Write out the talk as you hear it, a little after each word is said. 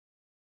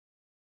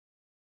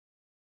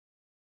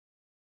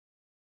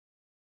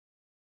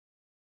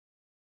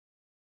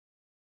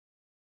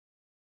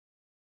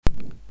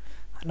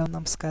Hello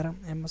നമസ്കാരം.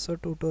 MSO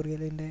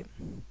ട്യൂട്ടോറിയലിൻ്റെ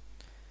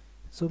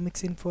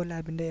സൂമിക്സ് info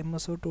ലാബിൻ്റെ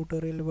MSO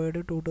tutorial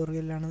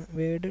ട്യൂട്ടോറിയലാണ്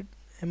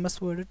MS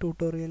word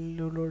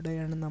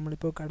ട്യൂട്ടോറിയലിലൂടെയാണ്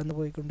നമ്മളിപ്പോൾ കടന്നു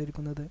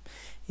പോയിക്കൊണ്ടിരിക്കുന്നത്.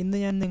 ഇന്ന്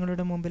ഞാൻ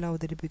നിങ്ങളുടെ മുമ്പിൽ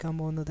അവതരിപ്പിക്കാൻ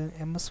പോകുന്നത്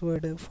MS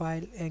വേർഡ്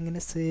ഫയൽ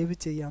എങ്ങനെ സേവ്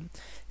ചെയ്യാം.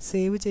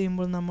 സേവ്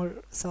ചെയ്യുമ്പോൾ നമ്മൾ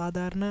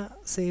സാധാരണ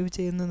സേവ്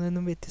ചെയ്യുന്നതിൽ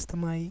നിന്നും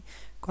വ്യത്യസ്തമായി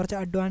കുറച്ച്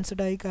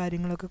അഡ്വാൻസ്ഡ് ആയി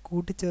കാര്യങ്ങളൊക്കെ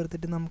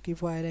കൂട്ടിച്ചേർത്തിട്ട് നമുക്ക് ഈ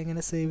ഫയൽ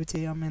എങ്ങനെ സേവ്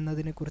ചെയ്യാം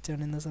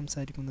എന്നതിനെക്കുറിച്ചാണ് ഇന്ന്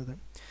സംസാരിക്കുന്നത്.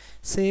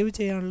 സേവ്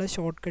ചെയ്യാനുള്ള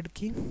short cut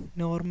key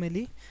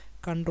normally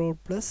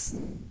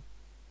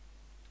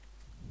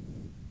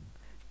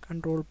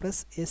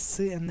Ctrl+S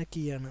എന്ന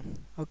കീയാണ്.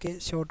 ഓക്കെ,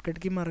 ഷോർട്ട് കട്ട്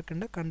കീ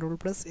മറക്കണ്ട.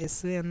 Ctrl+S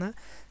എന്ന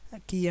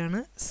കീയാണ്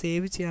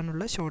സേവ്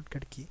ചെയ്യാനുള്ള ഷോർട്ട്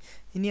കട്ട് കീ.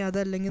 ഇനി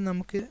അതല്ലെങ്കിൽ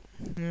നമുക്ക്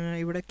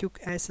ഇവിടെ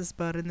ക്വിക്ക് ആക്സസ്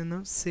ബാറിൽ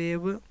നിന്നും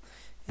സേവ്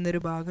എന്നൊരു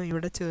ഭാഗം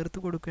ഇവിടെ ചേർത്ത്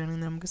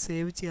കൊടുക്കുകയാണെങ്കിൽ നമുക്ക്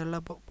സേവ് ചെയ്യാനുള്ള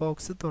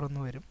ബോക്സ്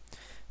തുറന്നു വരും.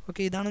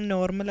 ഓക്കെ, ഇതാണ്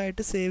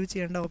നോർമലായിട്ട് സേവ്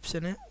ചെയ്യേണ്ട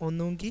ഓപ്ഷന്.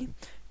 ഒന്നുകിൽ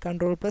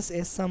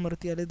Ctrl+S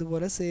അമർത്തിയാൽ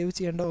ഇതുപോലെ സേവ്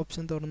ചെയ്യേണ്ട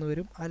ഓപ്ഷൻ തുറന്നു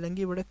വരും.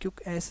 അല്ലെങ്കിൽ ഇവിടെ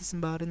ക്വിക്ക് ആക്സസ്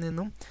ബാറിൽ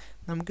നിന്നും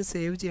നമുക്ക്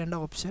സേവ് ചെയ്യേണ്ട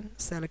ഓപ്ഷൻ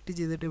സെലക്ട്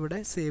ചെയ്തിട്ട് ഇവിടെ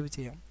സേവ്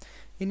ചെയ്യാം.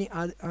 ഇനി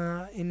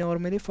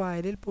നോർമലി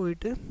ഫയലിൽ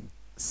പോയിട്ട്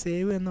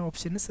സേവ് എന്ന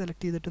ഓപ്ഷന്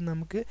സെലക്ട് ചെയ്തിട്ട്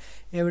നമുക്ക്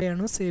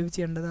എവിടെയാണോ സേവ്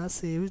ചെയ്യേണ്ടത് ആ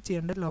സേവ്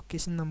ചെയ്യേണ്ട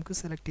ലൊക്കേഷൻ നമുക്ക്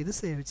സെലക്ട് ചെയ്ത്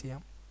സേവ്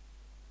ചെയ്യാം.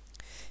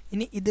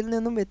 ഇനി ഇതിൽ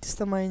നിന്നും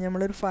വ്യത്യസ്തമായി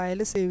നമ്മളൊരു ഫയൽ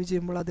സേവ്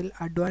ചെയ്യുമ്പോൾ അതിൽ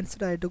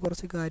അഡ്വാൻസ്ഡ് ആയിട്ട്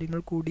കുറച്ച് കാര്യങ്ങൾ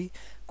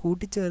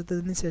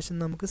കൂട്ടിച്ചേർത്തതിന് ശേഷം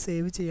നമുക്ക്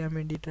സേവ് ചെയ്യാൻ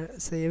വേണ്ടിയിട്ട്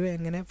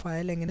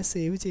ഫയൽ എങ്ങനെ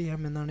സേവ്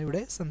ചെയ്യാമെന്നാണ്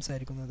ഇവിടെ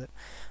സംസാരിക്കുന്നത്.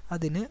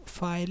 അതിന്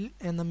ഫയൽ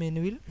എന്ന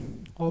മെനുവിൽ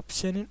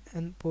ഓപ്ഷനിൽ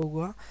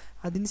പോകുക.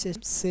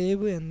 അതിനുശേഷം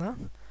സേവ് എന്ന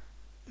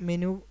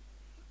മെനു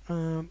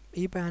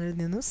ഈ പാനലിൽ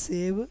നിന്ന്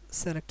സേവ്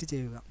സെലക്ട്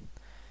ചെയ്യുക.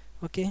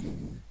 ഓക്കെ,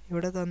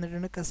 ഇവിടെ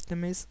തന്നിട്ടുണ്ട്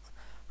customise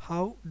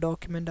how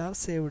document R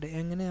saved,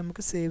 എങ്ങനെ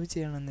നമുക്ക് സേവ്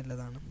ചെയ്യണം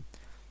എന്നുള്ളതാണ്.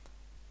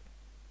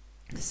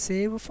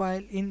 Save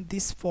file in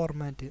this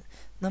format,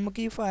 നമുക്ക്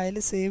ഈ ഫയൽ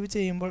സേവ്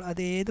ചെയ്യുമ്പോൾ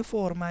അത് ഏത്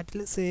ഫോർമാറ്റിൽ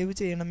സേവ്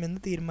ചെയ്യണമെന്ന്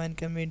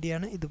തീരുമാനിക്കാൻ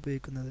വേണ്ടിയാണ് ഇത്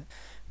ഉപയോഗിക്കുന്നത്.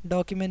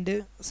 ഡോക്യുമെൻ്റ്,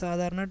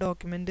 സാധാരണ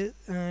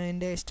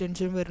ഡോക്യുമെൻ്റിൻ്റെ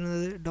എക്സ്റ്റൻഷൻ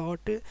വരുന്നത്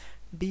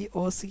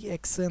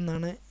 .docx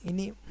എന്നാണ്.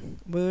 ഇനി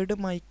വേർഡ്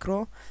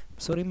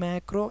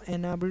മാക്രോ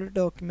എനാബിൾഡ്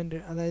ഡോക്യുമെൻ്റ്,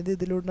 അതായത്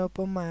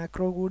ഇതിലോടൊപ്പം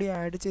മാക്രോ കൂടി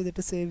ആഡ്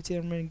ചെയ്തിട്ട് സേവ്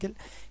ചെയ്യണമെങ്കിൽ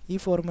ഈ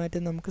ഫോർമാറ്റ്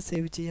നമുക്ക്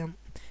സേവ് ചെയ്യാം.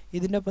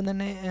 ഇതിൻ്റെ ഒപ്പം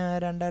തന്നെ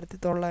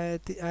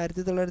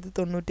 1997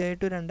 to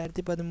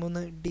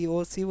 2013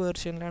 DOC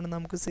വേർഷനിലാണ്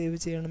നമുക്ക് സേവ്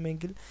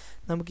ചെയ്യണമെങ്കിൽ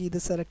നമുക്ക് ഇത്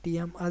സെലക്ട്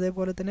ചെയ്യാം.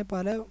 അതേപോലെ തന്നെ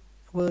പല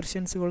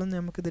വേർഷൻസുകളും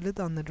നമുക്കിതിൽ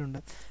തന്നിട്ടുണ്ട്.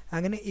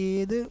 അങ്ങനെ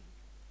ഏത്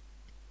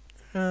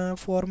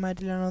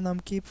ഫോർമാറ്റിലാണോ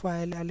നമുക്ക് ഈ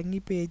ഫയൽ അല്ലെങ്കിൽ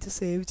ഈ പേജ്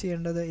സേവ്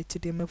ചെയ്യേണ്ടത്,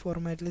 HTML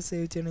ഫോർമാറ്റിൽ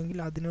സേവ് ചെയ്യണമെങ്കിൽ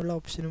അതിനുള്ള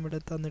ഓപ്ഷനും ഇവിടെ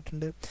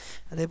തന്നിട്ടുണ്ട്.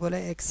 അതേപോലെ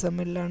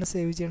XML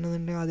സേവ്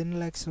ചെയ്യണമെന്നുണ്ടെങ്കിൽ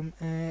അതിനുള്ള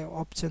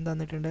ഓപ്ഷൻ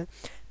തന്നിട്ടുണ്ട്.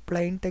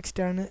 പ്ലെയിൻ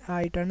ടെക്സ്റ്റ്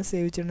ആയിട്ടാണ്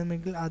സേവ്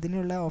ചെയ്യണമെങ്കിൽ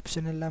അതിനുള്ള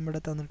ഓപ്ഷൻ എല്ലാം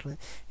ഇവിടെ തന്നിട്ടുണ്ട്.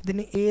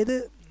 ഇതിന് ഏത്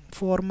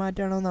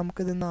ഫോർമാറ്റാണോ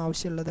നമുക്കിതിന്ന്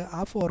ആവശ്യമുള്ളത് ആ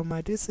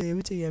ഫോർമാറ്റ്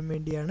സേവ് ചെയ്യാൻ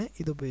വേണ്ടിയാണ്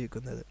ഇത്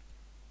ഉപയോഗിക്കുന്നത്.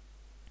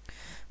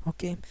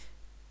 ഓക്കെ,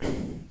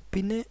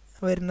 പിന്നെ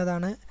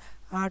വരുന്നതാണ്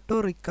ആട്ടോ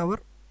റിക്കവർ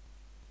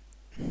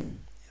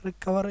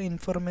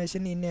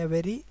ഇൻഫർമേഷൻ ഇൻ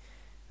എവരി.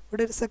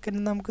 ഇവിടെ ഒരു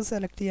സെക്കൻഡ് നമുക്ക്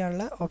സെലക്ട്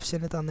ചെയ്യാനുള്ള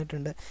ഓപ്ഷൻ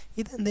തന്നിട്ടുണ്ട്.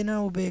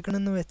 ഇതെന്തിനാണ്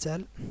ഉപയോഗിക്കണമെന്ന്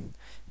വെച്ചാൽ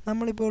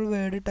നമ്മളിപ്പോൾ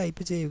വേർഡ്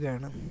ടൈപ്പ്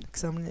ചെയ്യുകയാണ്.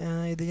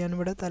 ഇത്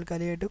ഞാനിവിടെ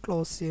താൽക്കാലികമായിട്ട്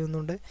ക്ലോസ്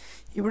ചെയ്യുന്നുണ്ട്.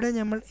 ഇവിടെ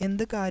നമ്മൾ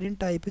എന്ത് കാര്യം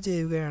ടൈപ്പ്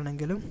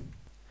ചെയ്യുകയാണെങ്കിലും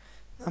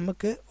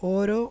നമുക്ക്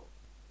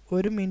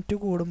ഒരു മിനിറ്റ്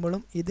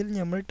കൂടുമ്പോഴും ഇതിൽ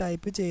നമ്മൾ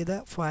ടൈപ്പ് ചെയ്ത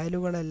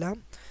ഫയലുകളെല്ലാം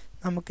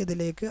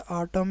നമുക്കിതിലേക്ക്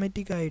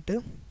ഓട്ടോമാറ്റിക്കായിട്ട്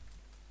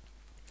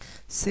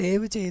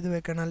സേവ് ചെയ്ത്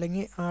വെക്കണം,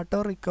 അല്ലെങ്കിൽ ആട്ടോ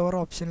റിക്കവർ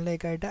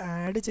ഓപ്ഷനിലേക്കായിട്ട്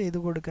ആഡ് ചെയ്ത്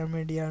കൊടുക്കാൻ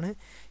വേണ്ടിയാണ്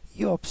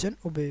ഈ ഓപ്ഷൻ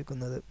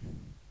ഉപയോഗിക്കുന്നത്.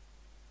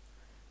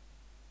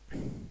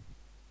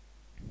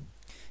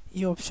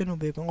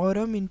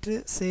 ഓരോ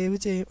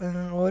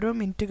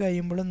മിനിറ്റ്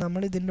കഴിയുമ്പോഴും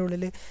നമ്മൾ ഇതിൻ്റെ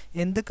ഉള്ളിൽ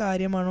എന്ത്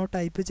കാര്യമാണോ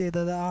ടൈപ്പ്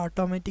ചെയ്തത് ആ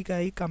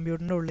ഓട്ടോമാറ്റിക്കായി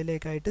കമ്പ്യൂട്ടറിൻ്റെ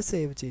ഉള്ളിലേക്കായിട്ട്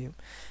സേവ് ചെയ്യും.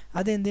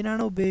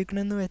 അതെന്തിനാണ്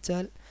ഉപയോഗിക്കണമെന്ന്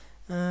വെച്ചാൽ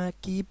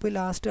കീപ്പ്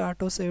ലാസ്റ്റ്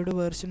ആട്ടോ saved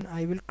version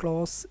I will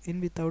close in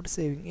without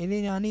saving. ഇനി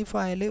ഞാൻ ഈ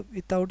ഫയൽ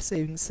വിത്തൗട്ട്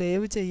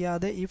സേവ്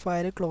ചെയ്യാതെ ഈ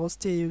ഫയൽ ക്ലോസ്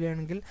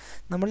ചെയ്യുകയാണെങ്കിൽ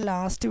നമ്മൾ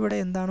ലാസ്റ്റ് ഇവിടെ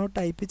എന്താണോ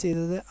ടൈപ്പ്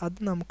ചെയ്തത് അത്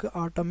നമുക്ക്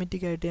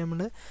ഓട്ടോമാറ്റിക്കായിട്ട്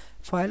നമ്മൾ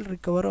ഫയൽ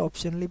റിക്കവർ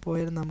ഓപ്ഷനിൽ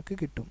പോയാൽ നമുക്ക്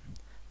കിട്ടും.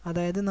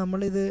 അതായത്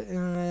നമ്മളിത്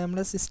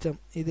നമ്മുടെ സിസ്റ്റം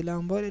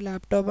ഇതിലാകുമ്പോൾ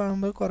ലാപ്ടോപ്പ്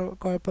ആകുമ്പോൾ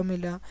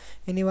കുഴപ്പമില്ല.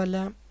 ഇനി വല്ല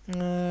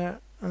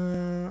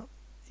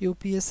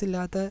UPS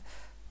ഇല്ലാത്ത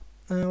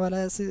വല്ല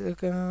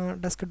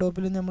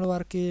ഡെസ്ക്ടോപ്പിൽ നമ്മൾ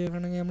വർക്ക്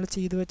ചെയ്യുകയാണെങ്കിൽ നമ്മൾ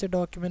ചെയ്തു വെച്ച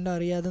ഡോക്യുമെൻ്റ്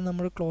അറിയാതെ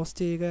നമ്മൾ ക്ലോസ്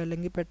ചെയ്യുക,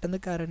 അല്ലെങ്കിൽ പെട്ടെന്ന്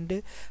കറണ്ട്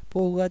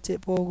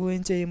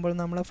പോകുകയും ചെയ്യുമ്പോൾ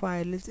നമ്മളെ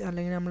ഫയലിൽ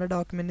അല്ലെങ്കിൽ നമ്മളെ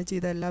ഡോക്യുമെൻ്റ്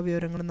ചെയ്ത എല്ലാ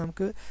വിവരങ്ങളും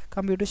നമുക്ക്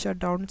കമ്പ്യൂട്ടർ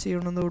ഷട്ട് ഡൗൺ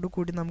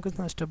ചെയ്യുന്നതോടുകൂടി നമുക്ക്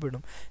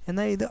നഷ്ടപ്പെടും.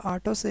 എന്നാൽ ഇത്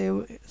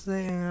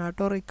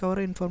ആട്ടോ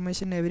റിക്കവർ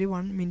ഇൻഫർമേഷൻ എവരി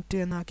 1 minute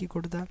എന്നാക്കി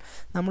കൊടുത്താൽ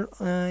നമ്മൾ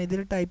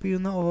ഇതിൽ ടൈപ്പ്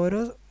ചെയ്യുന്ന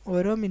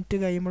ഓരോ മിനിറ്റ്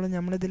കഴിയുമ്പോഴും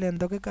നമ്മളിതിൽ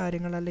എന്തൊക്കെ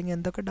കാര്യങ്ങൾ അല്ലെങ്കിൽ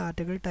എന്തൊക്കെ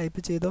ഡാറ്റകൾ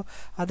ടൈപ്പ് ചെയ്തോ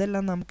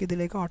അതെല്ലാം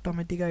നമുക്കിതിലേക്ക്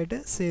ഓട്ടോമാറ്റിക്കായിട്ട്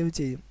സേവ്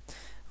ചെയ്യും.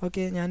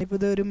 ഓക്കെ, ഞാനിപ്പോൾ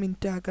ഇത് 1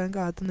 minute ആക്കാൻ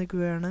കാത്തു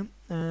നിൽക്കുകയാണ്.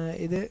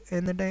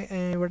 എന്നിട്ട്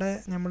ഇവിടെ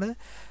നമ്മൾ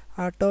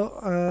ആട്ടോ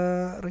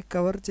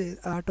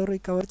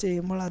റിക്കവർ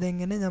ചെയ്യുമ്പോൾ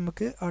അതെങ്ങനെ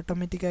നമുക്ക്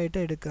ഓട്ടോമാറ്റിക്കായിട്ട്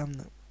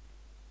എടുക്കാമെന്ന്.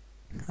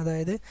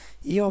 അതായത്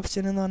ഈ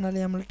ഓപ്ഷൻ എന്ന് പറഞ്ഞാൽ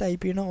നമ്മൾ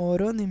ടൈപ്പ് ചെയ്യണ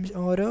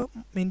ഓരോ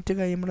മിനിറ്റ്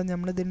കഴിയുമ്പോഴും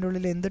നമ്മൾ ഇതിൻ്റെ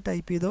ഉള്ളിൽ എന്ത്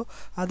ടൈപ്പ് ചെയ്തോ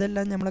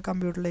അതെല്ലാം നമ്മളെ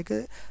കമ്പ്യൂട്ടറിലേക്ക്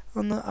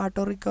ഒന്ന്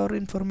ഓട്ടോ റിക്കവർ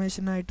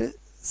ഇൻഫർമേഷനായിട്ട്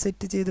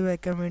സെറ്റ് ചെയ്ത്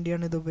വെക്കാൻ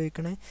വേണ്ടിയാണ് ഇത്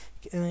ഉപയോഗിക്കണേ.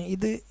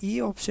 ഈ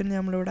ഓപ്ഷൻ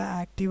നമ്മളിവിടെ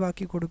ആക്റ്റീവ്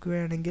ആക്കി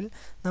കൊടുക്കുകയാണെങ്കിൽ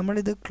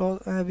നമ്മളിത്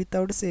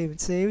വിത്തൗട്ട്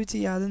സേവ്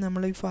ചെയ്യാതെ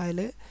നമ്മൾ ഈ ഫയൽ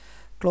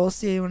ക്ലോസ്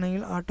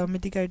ചെയ്യുകയാണെങ്കിൽ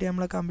ഓട്ടോമാറ്റിക്കായിട്ട്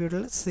നമ്മളെ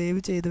കമ്പ്യൂട്ടറിൽ സേവ്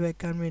ചെയ്ത്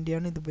വെക്കാൻ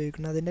വേണ്ടിയാണ് ഇത്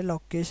ഉപയോഗിക്കുന്നത്. അതിൻ്റെ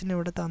ലൊക്കേഷൻ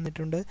ഇവിടെ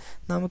തന്നിട്ടുണ്ട്.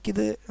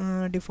 നമുക്കിത്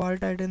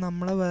ഡിഫോൾട്ടായിട്ട്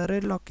നമ്മളെ വേറെ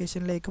ഒരു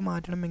ലൊക്കേഷനിലേക്ക്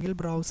മാറ്റണമെങ്കിൽ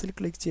ബ്രൗസിൽ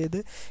ക്ലിക്ക് ചെയ്ത്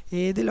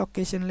ഏത്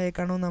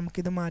ലൊക്കേഷനിലേക്കാണോ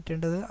നമുക്കിത്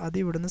മാറ്റേണ്ടത് അത്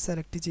ഇവിടുന്ന്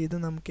സെലക്ട് ചെയ്ത്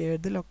നമുക്ക്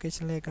ഏത്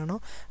ലൊക്കേഷനിലേക്കാണോ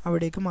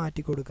അവിടേക്ക്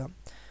മാറ്റി കൊടുക്കാം.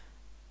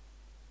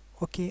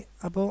 ഓക്കെ,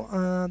 അപ്പോൾ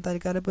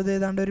തൽക്കാലം ഇപ്പോൾ ഇത്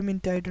ഏതാണ്ട് ഒരു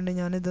മിനിറ്റ് ആയിട്ടുണ്ട്.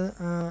 ഞാനിത്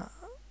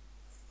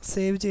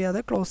സേവ് ചെയ്യാതെ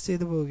ക്ലോസ്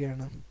ചെയ്ത്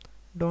പോവുകയാണ്.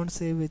 ഡോണ്ട്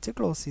സേവ് വെച്ച്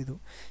ക്ലോസ് ചെയ്തു.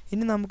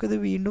 ഇനി നമുക്കിത്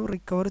വീണ്ടും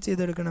റിക്കവർ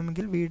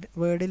ചെയ്തെടുക്കണമെങ്കിൽ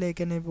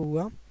വേർഡിലേക്ക് തന്നെ പോവുക.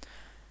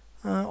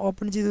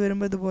 ഓപ്പൺ ചെയ്ത്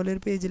വരുമ്പോൾ ഇതുപോലെ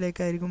ഒരു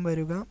പേജിലേക്കായിരിക്കും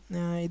വരിക.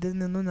 ഇതിൽ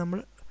നിന്നും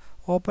നമ്മൾ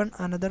ഓപ്പൺ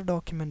അനദർ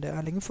ഡോക്യുമെൻ്റ്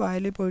അല്ലെങ്കിൽ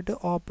ഫയലിൽ പോയിട്ട്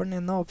ഓപ്പൺ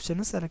എന്ന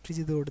ഓപ്ഷന് സെലക്ട്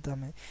ചെയ്ത് കൊടുത്താൽ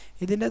മതി.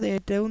 ഇതിൻ്റെ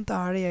ഏറ്റവും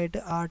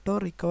താഴെയായിട്ട് ആട്ടോ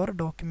റിക്കവർ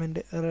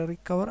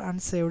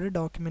അൺസേവ്ഡ്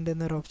ഡോക്യുമെൻ്റ്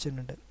എന്നൊരു ഓപ്ഷൻ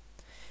ഉണ്ട്.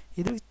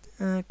 ഇത്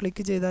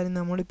ക്ലിക്ക് ചെയ്താൽ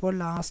നമ്മളിപ്പോൾ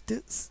ലാസ്റ്റ്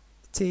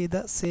ചെയ്ത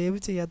സേവ്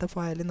ചെയ്യാത്ത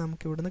ഫയൽ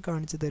നമുക്ക് ഇവിടുന്ന്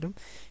കാണിച്ചു തരും.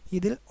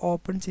 ഇതിൽ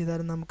ഓപ്പൺ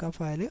ചെയ്താലും നമുക്ക് ആ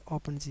ഫയൽ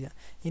ഓപ്പൺ ചെയ്യാം.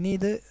 ഇനി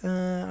ഇത്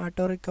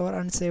ഓട്ടോ റിക്കവർ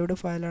അൺസേവ്ഡ്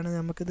ഫയലാണ്,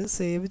 നമുക്കിത്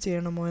സേവ്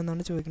ചെയ്യണമോ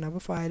എന്നാണ് ചോദിക്കുന്നത്.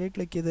 അപ്പോൾ ഫയലിൽ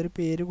ക്ലിക്ക് ചെയ്തൊരു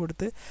പേര്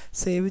കൊടുത്ത്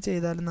സേവ്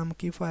ചെയ്താലും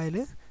നമുക്ക് ഈ ഫയൽ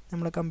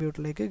നമ്മുടെ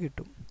കമ്പ്യൂട്ടറിലേക്ക്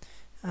കിട്ടും.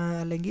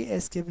 അല്ലെങ്കിൽ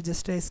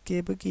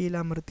എസ്കേപ്പ് കീയിൽ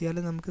അമർത്തിയാൽ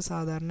നമുക്ക്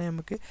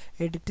നമുക്ക്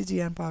എഡിറ്റ്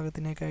ചെയ്യാൻ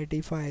പാകത്തിനേക്കായിട്ട്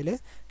ഈ ഫയൽ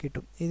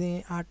കിട്ടും. ഇത്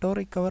ഓട്ടോ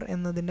റിക്കവർ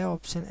എന്നതിൻ്റെ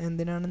ഓപ്ഷൻ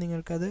എന്തിനാണ്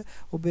നിങ്ങൾക്കത്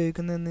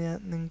ഉപയോഗിക്കുന്നതെന്ന്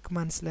നിങ്ങൾക്ക്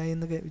മനസ്സിലായി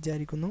എന്ന്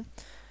വിചാരിക്കുന്നു.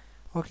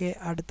 ഓക്കെ,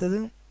 അടുത്തത്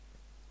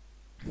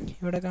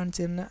ഇവിടെ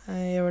കാണിച്ചിരുന്ന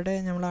എവിടെ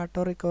നമ്മൾ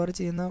ഓട്ടോ റിക്കവർ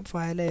ചെയ്യുന്ന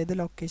ഫയൽ ഏത്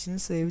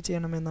ലൊക്കേഷനിൽ സേവ്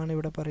ചെയ്യണമെന്നാണ്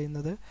ഇവിടെ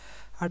പറയുന്നത്.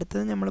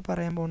 അടുത്തത് നമ്മൾ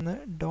പറയാൻ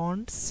പോകുന്നത്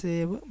don't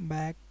save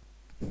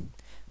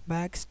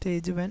back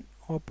stage when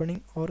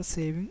opening or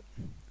saving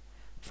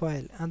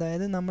file.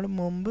 അതായത് നമ്മൾ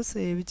മുമ്പ്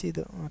സേവ് ചെയ്ത്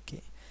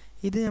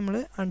ഇത് നമ്മൾ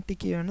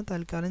അൺടിക്ക് ചെയ്യുകയാണ്.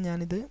 തൽക്കാലം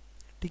ഞാനിത്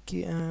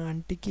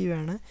അൺടിക്ക്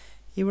ചെയ്യുകയാണ്.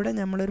 ഇവിടെ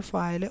നമ്മളൊരു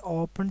ഫയൽ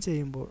ഓപ്പൺ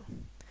ചെയ്യുമ്പോൾ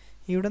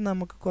ഇവിടെ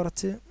നമുക്ക്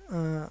കുറച്ച്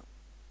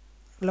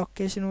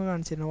ലൊക്കേഷനുകൾ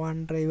കാണിച്ചിരുന്നു. വൺ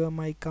ഡ്രൈവ്,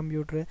 മൈ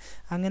കമ്പ്യൂട്ടർ,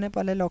 അങ്ങനെ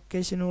പല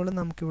ലൊക്കേഷനുകൾ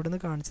നമുക്ക് ഇവിടുന്ന്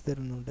കാണിച്ചു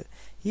തരുന്നുണ്ട്.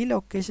 ഈ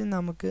ലൊക്കേഷൻ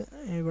നമുക്ക്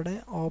ഇവിടെ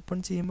ഓപ്പൺ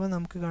ചെയ്യുമ്പോൾ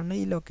നമുക്ക് കാണുന്ന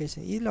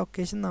ഈ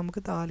ലൊക്കേഷൻ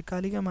നമുക്ക്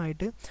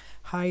താൽക്കാലികമായിട്ട്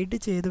ഹൈഡ്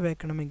ചെയ്ത്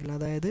വെക്കണമെങ്കിൽ,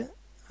 അതായത്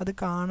അത്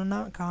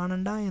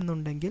കാണണ്ട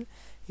എന്നുണ്ടെങ്കിൽ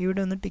ഇവിടെ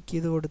ഒന്ന് ടിക്ക്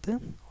ചെയ്ത് കൊടുത്ത്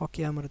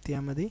ഓക്കെ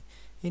അമർത്തിയാൽ മതി.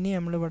 ഇനി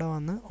നമ്മളിവിടെ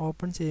വന്ന്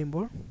ഓപ്പൺ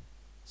ചെയ്യുമ്പോൾ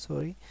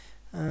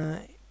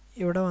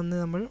ഇവിടെ വന്ന്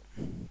നമ്മൾ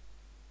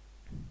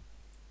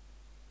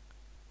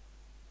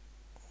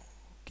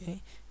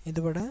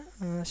ഇതിവിടെ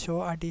ഷോ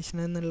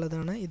അഡീഷണൽ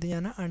എന്നുള്ളതാണ്. ഇത്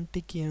ഞാൻ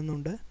അൺടിക്ക്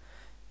ചെയ്യുന്നുണ്ട്.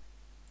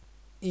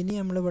 ഇനി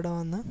നമ്മളിവിടെ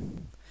വന്ന്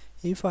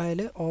ഈ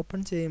ഫയൽ ഓപ്പൺ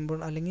ചെയ്യുമ്പോൾ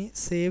അല്ലെങ്കിൽ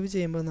സേവ്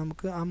ചെയ്യുമ്പോൾ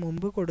നമുക്ക് ആ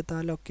മുമ്പ് കൊടുത്ത ആ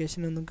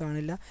ലൊക്കേഷനൊന്നും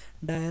കാണില്ല.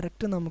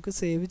 ഡയറക്റ്റ് നമുക്ക്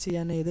സേവ്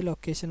ചെയ്യാൻ ഏത്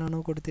ലൊക്കേഷനാണോ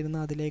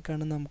കൊടുത്തിരുന്നത്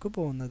അതിലേക്കാണ് നമുക്ക്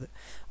പോകുന്നത്.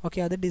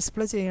 ഓക്കെ, അത്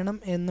ഡിസ്പ്ലേ ചെയ്യണം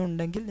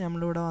എന്നുണ്ടെങ്കിൽ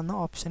നമ്മളിവിടെ വന്ന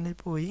ഓപ്ഷനിൽ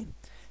പോയി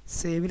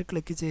സേവിൽ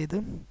ക്ലിക്ക് ചെയ്ത്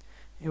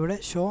ഇവിടെ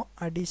show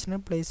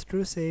additional place to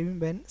save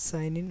when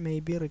sign in may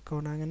be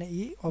record, അങ്ങനെ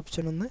ഈ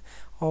ഓപ്ഷൻ ഒന്ന്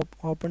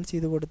ഓപ്പൺ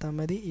ചെയ്ത് കൊടുത്താൽ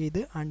മതി. ഇത്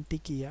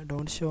അൺടിക്ക് ചെയ്യുക.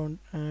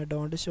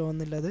 ഡോണ്ട് ഷോ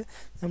എന്നുള്ളത്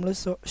നമ്മൾ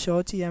ഷോ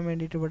ചെയ്യാൻ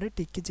വേണ്ടിയിട്ട് ഇവിടെ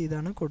ടിക്ക്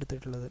ചെയ്താണ്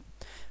കൊടുത്തിട്ടുള്ളത്.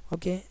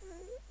 Okay,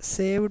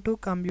 save to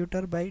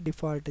computer by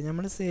default.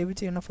 നമ്മൾ സേവ്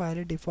ചെയ്യുന്ന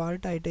ഫയൽ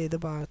ഡിഫോൾട്ടായിട്ട് ഏത്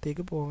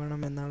ഭാഗത്തേക്ക്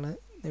പോകണം എന്നാണ്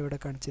ഇവിടെ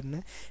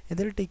കാണിച്ചിരുന്നത്.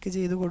 ഇതിൽ ടിക്ക്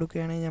ചെയ്ത്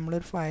കൊടുക്കുകയാണെങ്കിൽ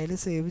നമ്മളൊരു ഫയൽ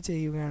സേവ്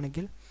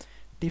ചെയ്യുകയാണെങ്കിൽ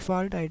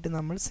ഡിഫോൾട്ടായിട്ട്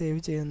നമ്മൾ സേവ്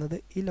ചെയ്യുന്നത്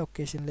ഈ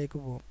ലൊക്കേഷനിലേക്ക്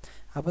പോകും.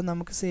 അപ്പോൾ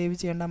നമുക്ക് സേവ്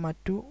ചെയ്യേണ്ട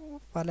മറ്റു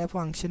പല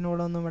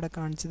ഫംഗ്ഷനുകളൊന്നും ഇവിടെ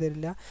കാണിച്ചു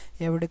തരില്ല.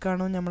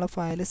 എവിടേക്കാണോ നമ്മളെ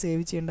ഫയൽ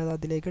സേവ് ചെയ്യേണ്ടത്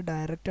അതിലേക്ക്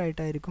ഡയറക്റ്റ്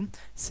ആയിട്ടായിരിക്കും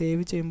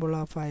സേവ് ചെയ്യുമ്പോൾ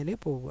ആ ഫയൽ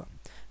പോവുക.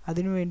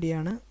 അതിനു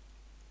വേണ്ടിയാണ്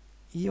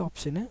ഈ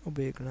ഓപ്ഷന്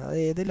ഉപയോഗിക്കുന്നത്. അത്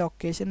ഏത്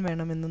ലൊക്കേഷൻ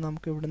വേണമെന്ന്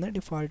നമുക്ക് ഇവിടുന്ന്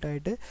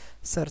ഡിഫോൾട്ടായിട്ട്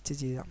സെർച്ച്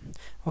ചെയ്യാം.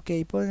 ഓക്കെ,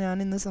 ഇപ്പോൾ ഞാൻ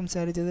ഇന്ന്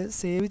സംസാരിച്ചത്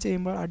സേവ്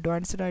ചെയ്യുമ്പോൾ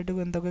അഡ്വാൻസ്ഡ് ആയിട്ട്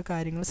എന്തൊക്കെ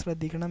കാര്യങ്ങൾ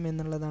ശ്രദ്ധിക്കണം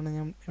എന്നുള്ളതാണ്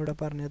ഞാൻ ഇവിടെ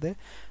പറഞ്ഞത്.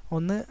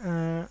 ഒന്ന്,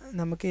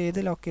 നമുക്ക്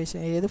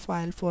ഏത്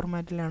ഫയൽ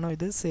ഫോർമാറ്റിലാണോ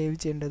ഇത് സേവ്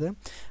ചെയ്യേണ്ടത്.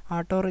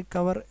 ഓട്ടോ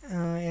റിക്കവർ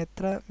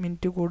എത്ര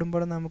മിനിറ്റ്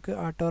കൂടുമ്പോൾ നമുക്ക്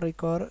ഓട്ടോ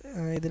റിക്കവർ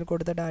ഇതിൽ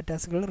കൊടുത്ത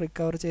ഡാറ്റാസുകൾ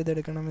റിക്കവർ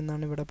ചെയ്തെടുക്കണം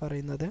എന്നാണ് ഇവിടെ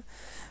പറയുന്നത്.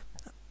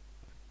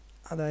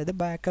 അതായത്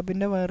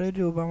ബാക്കപ്പിൻ്റെ വേറൊരു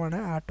രൂപമാണ്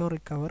auto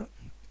recover.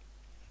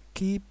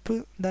 Keep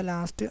the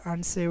last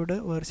unsaved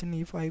version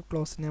E5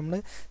 close. നമ്മൾ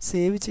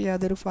സേവ്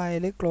ചെയ്യാതൊരു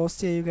ഫയൽ ക്ലോസ്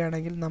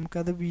ചെയ്യുകയാണെങ്കിൽ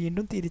നമുക്കത്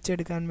വീണ്ടും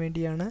തിരിച്ചെടുക്കാൻ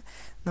വേണ്ടിയാണ്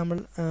നമ്മൾ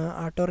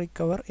auto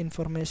recover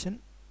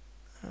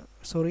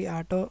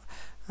auto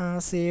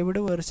saved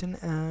version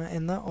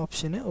എന്ന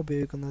ഓപ്ഷന്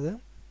ഉപയോഗിക്കുന്നത്.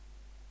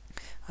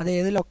 അത്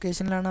ഏത്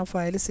ലൊക്കേഷനിലാണ് ആ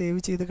ഫയൽ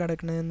സേവ് ചെയ്ത്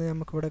കിടക്കുന്നതെന്ന്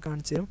നമുക്കിവിടെ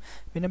കാണിച്ചു തരും.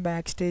 പിന്നെ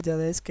ബാക്ക് സ്റ്റേജ്,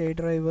 അതായത് സ്കൈ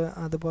ഡ്രൈവ്,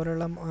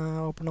 അതുപോലെയുള്ള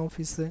ഓപ്പൺ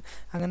ഓഫീസ്,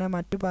 അങ്ങനെ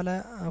മറ്റു പല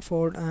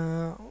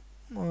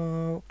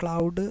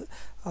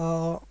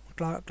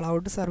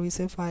ക്ലൗഡ്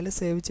സർവീസ് ഫയൽ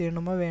സേവ്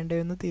ചെയ്യണമോ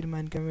വേണ്ടയോ എന്ന്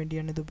തീരുമാനിക്കാൻ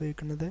വേണ്ടിയാണ് ഇത്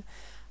ഉപയോഗിക്കുന്നത്.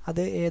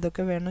 അത്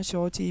ഏതൊക്കെ വേണം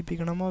ഷോ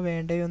ചെയ്യിപ്പിക്കണമോ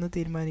വേണ്ടയോ എന്ന്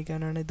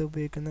തീരുമാനിക്കാനാണ് ഇത്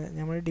ഉപയോഗിക്കുന്നത്.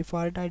 നമ്മൾ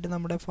ഡിഫാൾട്ടായിട്ട്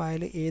നമ്മുടെ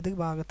ഫയൽ ഏത്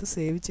ഭാഗത്ത്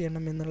സേവ്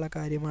ചെയ്യണം എന്നുള്ള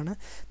കാര്യമാണ്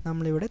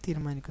നമ്മളിവിടെ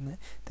തീരുമാനിക്കുന്നത്.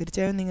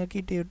 തീർച്ചയായും നിങ്ങൾക്ക്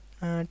ഈ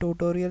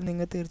ട്യൂട്ടോറിയൽ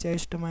നിങ്ങൾക്ക് തീർച്ചയായും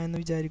ഇഷ്ടമായെന്ന്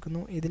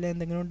വിചാരിക്കുന്നു. ഇതിൽ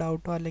എന്തെങ്കിലും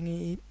ഡൗട്ടോ അല്ലെങ്കിൽ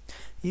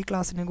ഈ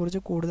ക്ലാസ്സിനെ കുറിച്ച്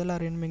കൂടുതൽ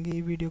അറിയണമെങ്കിൽ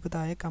ഈ വീഡിയോക്ക്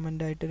താഴെ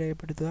കമൻ്റായിട്ട്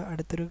രേഖപ്പെടുത്തുക.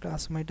 അടുത്തൊരു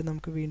ക്ലാസ്സുമായിട്ട്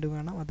നമുക്ക് വീണ്ടും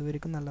കാണാം.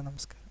 അതുവരെയ്ക്കും നല്ല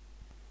നമസ്കാരം.